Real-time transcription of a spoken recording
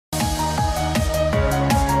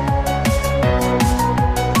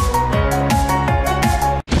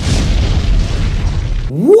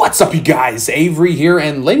What's up, you guys? Avery here,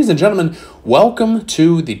 and ladies and gentlemen, welcome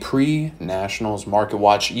to the Pre-Nationals Market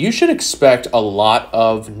Watch. You should expect a lot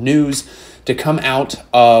of news to come out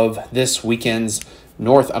of this weekend's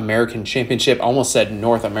North American Championship. I almost said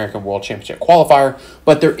North American World Championship qualifier,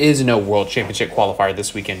 but there is no World Championship qualifier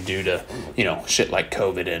this weekend due to, shit like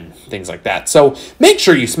COVID and things like that. So make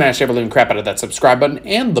sure you smash every living crap out of that subscribe button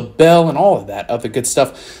and the bell and all of that other good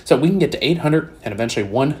stuff so we can get to 800 and eventually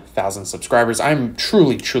 1,000 subscribers. I'm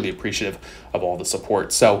truly, truly appreciative of all the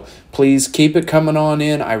support. So please keep it coming on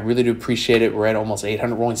in. I really do appreciate it. We're at almost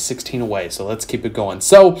 800. We're only 16 away, so let's keep it going.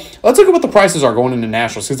 So let's look at what the prices are going into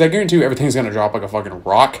Nationals, because I guarantee you everything's going to drop like a fucking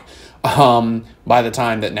rock by the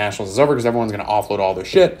time that Nationals is over, because everyone's going to offload all their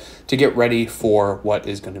shit to get ready for what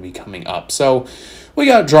is going to be coming up. So we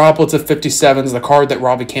got droplets of 57s, the card that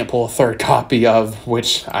Robbie can't pull a third copy of,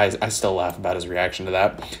 which I still laugh about his reaction to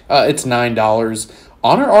that. It's $9.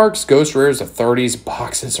 Honor Arcs, Ghost Rares are 30s.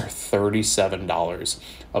 Boxes are $37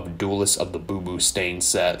 of Duelist of the Boo Boo Stain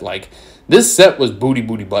set. Like, this set was booty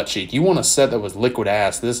butt cheek. You want a set that was liquid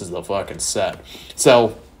ass, this is the fucking set.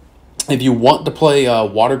 So if you want to play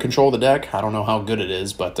water control the deck, I don't know how good it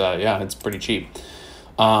is, but yeah, it's pretty cheap.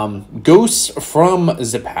 Ghosts from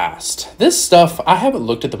the Past. This stuff, I haven't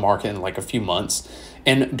looked at the market in like a few months,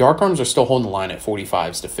 and Dark Arms are still holding the line at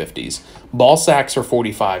 45s to 50s. Ball Sacks are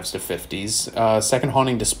 45s to 50s. Second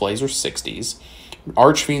Haunting Displays are 60s.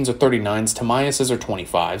 Archfiends are 39s. Tamiases are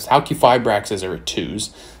 25s. Halki-Fibraxes are at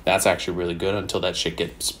 2s. That's actually really good until that shit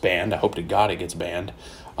gets banned. I hope to God it gets banned.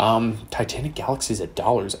 Titanic Galaxies at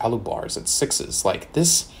dollars. Alubars at 6s. Like,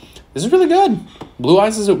 this is really good. Blue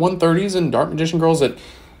Eyes is at 130s, and Dark Magician Girls at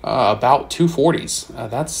about 240s.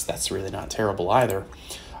 That's really not terrible either.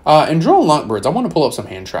 And Drone Lockbirds, I want to pull up some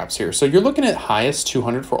hand traps here. So you're looking at highest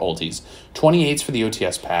 200 for ultis, 28s for the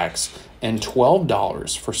OTS packs, and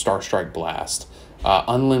 $12 for Star Strike Blast.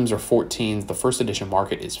 Unlims are 14s. The first edition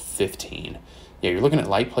market is 15. Yeah, you're looking at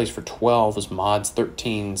light plays for 12s, mods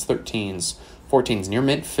 13s, 14s, near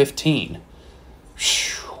mint 15.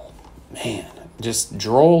 Man, just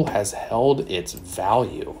Droll has held its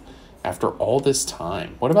value after all this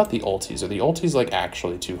time. What about the ultis? Are the ultis like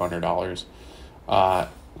actually $200?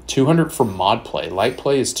 200 for mod play. Light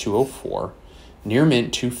play is 204. Near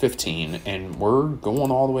mint 215, and we're going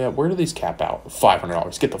all the way up. Where do these cap out?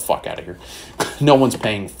 $500. Get the fuck out of here. No one's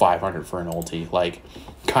paying $500 for an ulti. Like,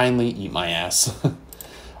 kindly eat my ass.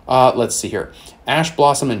 Let's see here. Ash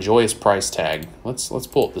Blossom and Joyous Price Tag. Let's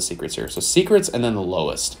pull up the secrets here. So secrets and then the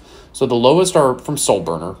lowest. So the lowest are from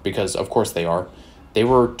Soulburner, because of course they are. They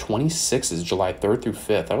were 26s July 3rd through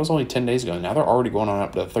 5th. That was only 10 days ago. Now they're already going on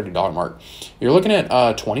up to the $30 mark. You're looking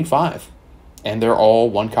at 25. And they're all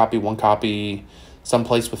one copy,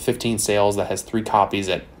 someplace with 15 sales that has 3 copies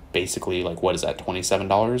at basically, like, what is that, $27?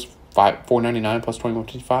 $4.99 plus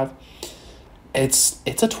 $21.55. It's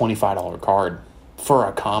a $25 card for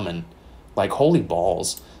a common. Like, holy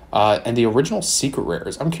balls. And the original secret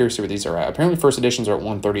rares, I'm curious to see where these are at. Apparently first editions are at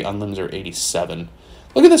 130, unlims are 87.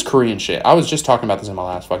 Look at this Korean shit. I was just talking about this in my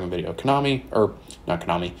last fucking video. Konami, or not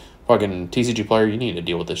Konami, fucking TCG player, you need to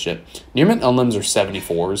deal with this shit. Near mint unlims are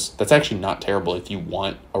 74s. That's actually not terrible if you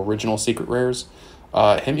want original secret rares.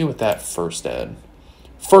 Hit me with that first ed.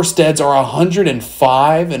 First eds are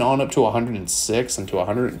 105 and on up to 106 and to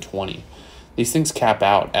 120. These things cap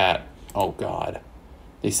out at, oh god.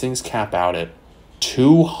 These things cap out at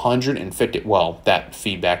 250. Well, that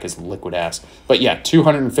feedback is liquid ass. But yeah,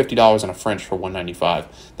 $250 and a French for $195.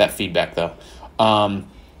 That feedback though.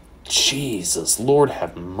 Jesus, Lord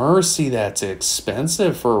have mercy, that's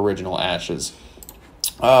expensive for original Ashes.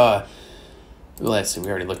 Let's see, we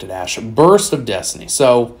already looked at Ash. Burst of Destiny.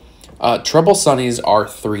 So, Treble Sunnies are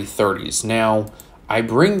 330s. Now, I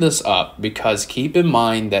bring this up because keep in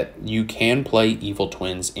mind that you can play Evil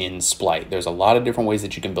Twins in Splight. There's a lot of different ways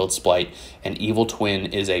that you can build Splight, and Evil Twin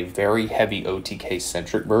is a very heavy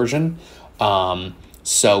OTK-centric version.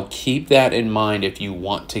 So keep that in mind if you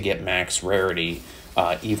want to get max rarity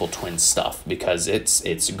Evil Twin stuff, because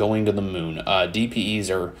it's going to the moon. DPEs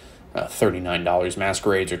are $39.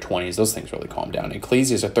 Masquerades are 20s. Those things really calm down.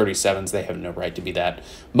 Ecclesias are 37s. They have no right to be that.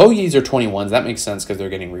 Moyis are 21s. That makes sense because they're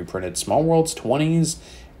getting reprinted. Small Worlds 20s.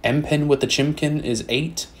 M-Pin with the Chimkin is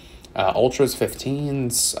 8. Ultras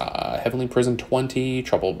 15s. Heavenly Prison 20.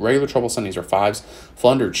 Regular Trouble Sunnies are 5s.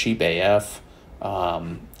 Flunder cheap AF.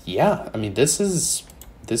 Yeah, I mean this is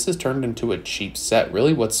turned into a cheap set.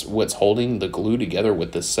 Really, what's holding the glue together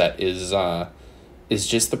with this set is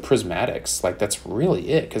just the prismatics. Like, that's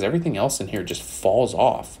really it, because everything else in here just falls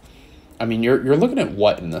off. I mean, you're looking at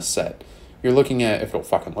what in this set? You're looking at, if it'll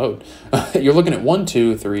fucking load, you're looking at 1,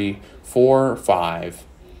 2, 3, 4, 5,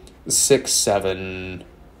 6, 7,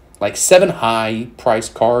 like 7 high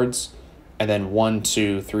priced cards, and then 1,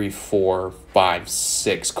 2, 3, 4, 5,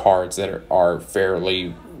 6 cards that are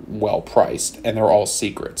fairly well priced, and they're all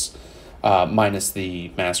secrets, minus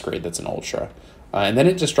the Masquerade that's an ultra. And then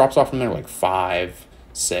it just drops off from there like 5,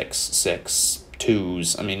 6, 6,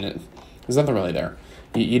 2s. I mean, there's nothing really there.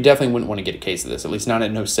 You definitely wouldn't want to get a case of this, at least not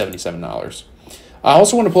at no $77. I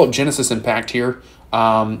also want to pull up Genesis Impact here.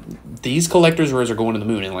 These collector's rares are going to the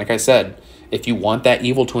moon, and like I said, if you want that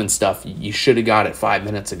Evil Twin stuff, you should have got it 5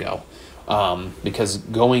 minutes ago. Because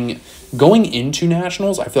going into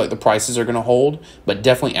Nationals, I feel like the prices are going to hold, but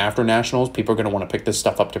definitely after Nationals, people are going to want to pick this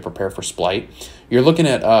stuff up to prepare for Splight. You're looking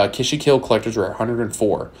at Yugioh Collector's Rare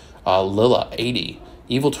 104, Lilla 80,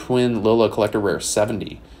 Evil Twin Lilla Collector Rare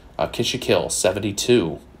 70, Yugioh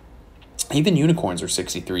 72. Even unicorns are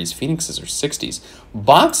 63s, phoenixes are 60s.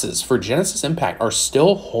 Boxes for Genesis Impact are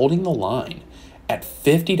still holding the line at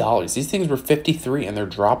 $50. These things were $53, and they're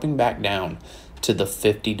dropping back down to the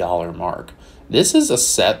 $50 mark. This is a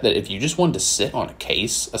set that if you just wanted to sit on a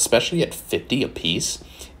case, especially at $50 a piece,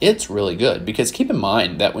 it's really good. Because keep in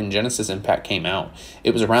mind that when Genesis Impact came out,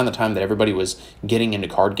 it was around the time that everybody was getting into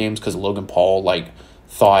card games because Logan Paul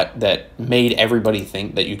thought that made everybody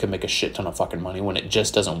think that you could make a shit ton of fucking money when it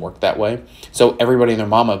just doesn't work that way. So everybody and their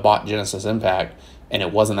mama bought Genesis Impact, and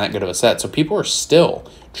it wasn't that good of a set. So people are still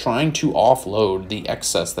trying to offload the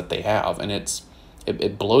excess that they have, and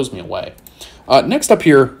it blows me away. Next up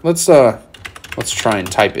here, let's try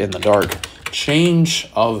and type in the dark. Change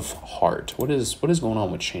of Heart. What is going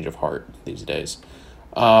on with Change of Heart these days?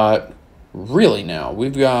 Really now,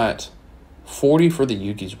 we've got 40 for the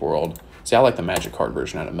Yugi's World. See, I like the Magic card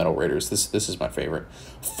version out of Metal Raiders. This is my favorite.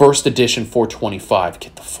 First edition 425.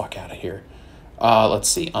 Get the fuck out of here. Let's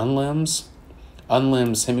see. Unlimbs.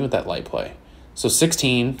 Unlimbs. Hit me with that light play. So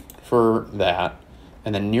 16 for that.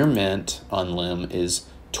 And then Near Mint Unlim is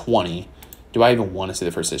 20. Do I even want to see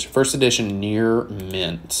the first edition? First edition Near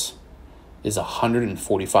Mint is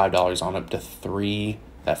 $145 on up to 3.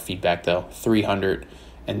 That feedback, though. 300.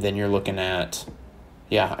 And then you're looking at,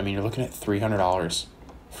 yeah, I mean, you're looking at $300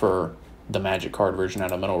 for the Magic card version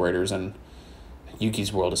out of Metal Raiders, and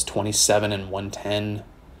Yugi's World is 27 and 110.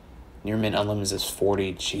 Near Mint Unlimited is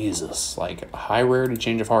 40. Jesus, like a high rarity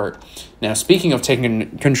Change of Heart. Now, speaking of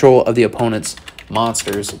taking control of the opponent's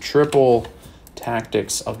monsters, triple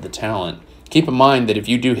tactics of the talent. Keep in mind that if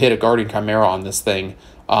you do hit a Guardian Chimera on this thing,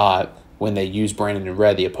 when they use Brandon in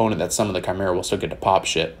red, the opponent that summoned the Chimera will still get to pop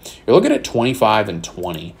shit. You're looking at 25 and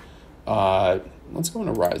 20. Let's go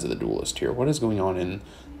into Rise of the Duelist here. What is going on in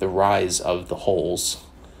the Rise of the Holes?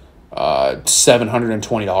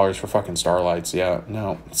 $720 for fucking Starlights. Yeah,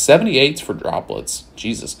 no. 78s for Droplets.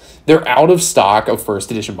 Jesus. They're out of stock of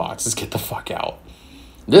first edition boxes. Get the fuck out.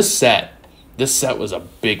 This set was a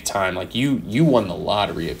big time. Like, you won the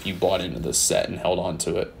lottery if you bought into this set and held on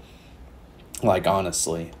to it. Like,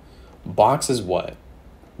 honestly. Boxes what?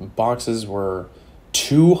 Boxes were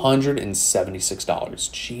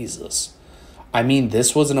 $276. Jesus. I mean,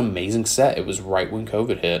 this was an amazing set. It was right when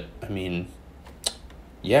COVID hit. I mean,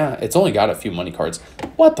 yeah, it's only got a few money cards.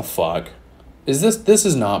 What the fuck? Is this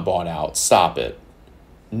is not bought out. Stop it.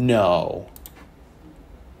 No.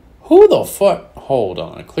 Who the fuck? Hold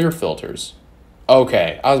on. Clear filters.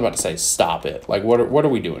 Okay, I was about to say stop it. Like, what are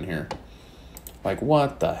we doing here? Like,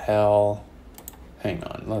 what the hell? Hang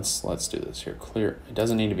on. Let's do this here. Clear. It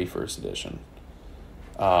doesn't need to be first edition.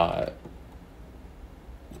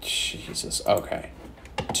 Jesus. Okay.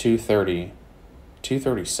 230.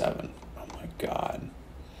 237. Oh my god.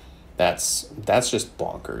 That's just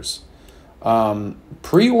bonkers.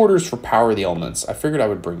 Pre-orders for Power of the Elements. I figured I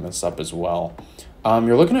would bring this up as well.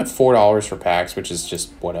 You're looking at $4 for packs, which is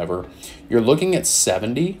just whatever. You're looking at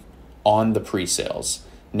 $70 on the pre-sales.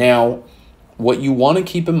 Now, what you want to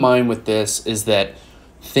keep in mind with this is that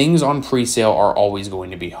things on pre-sale are always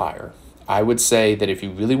going to be higher. I would say that if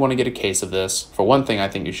you really want to get a case of this, for one thing, I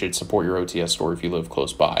think you should support your OTS store if you live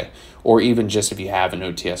close by, or even just if you have an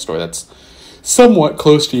OTS store that's somewhat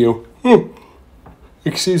close to you.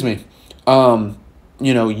 Excuse me.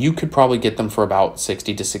 You know, you could probably get them for about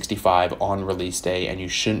 60 to 65 on release day, and you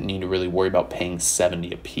shouldn't need to really worry about paying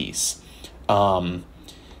 70 a piece. You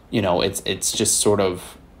know, it's just sort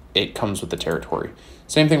of, it comes with the territory.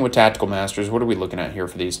 Same thing with Tactical Masters. What are we looking at here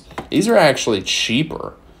for these? These are actually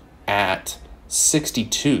cheaper at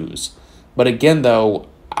 62s. But again, though,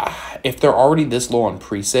 if they're already this low on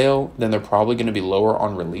pre-sale, then they're probably going to be lower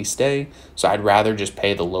on release day. So I'd rather just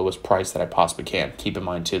pay the lowest price that I possibly can. Keep in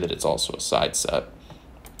mind, too, that it's also a side set.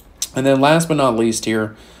 And then last but not least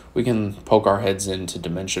here, we can poke our heads into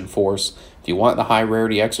Dimension Force. If you want the high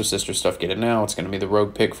rarity Exosister stuff, get it now. It's going to be the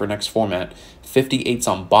rogue pick for next format. 58s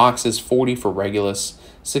on boxes, 40 for Regulus,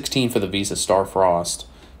 16 for the Visa Starfrost,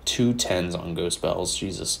 2 10s on Ghost Bells.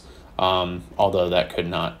 Jesus. Although that could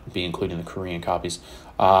not be including the Korean copies.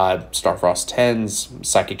 Starfrost 10s,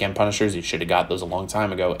 Psychic and Punishers, you should have got those a long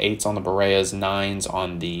time ago. 8s on the Boreas, 9s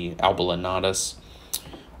on the Albulanatus.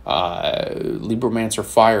 Libromancer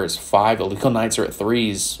Fires, 5. Illegal Knights are at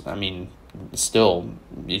 3s. I mean, still,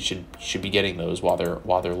 you should be getting those while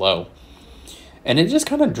they're low. And it just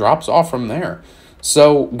kind of drops off from there.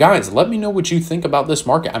 So, guys, let me know what you think about this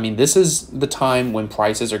market. I mean, this is the time when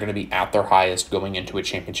prices are going to be at their highest going into a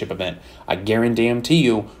championship event. I guarantee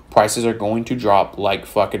you, prices are going to drop like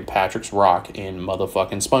fucking Patrick's Rock in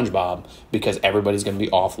motherfucking SpongeBob because everybody's going to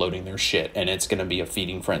be offloading their shit, and it's going to be a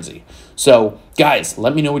feeding frenzy. So, guys,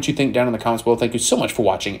 let me know what you think down in the comments below. Thank you so much for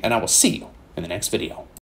watching, and I will see you in the next video.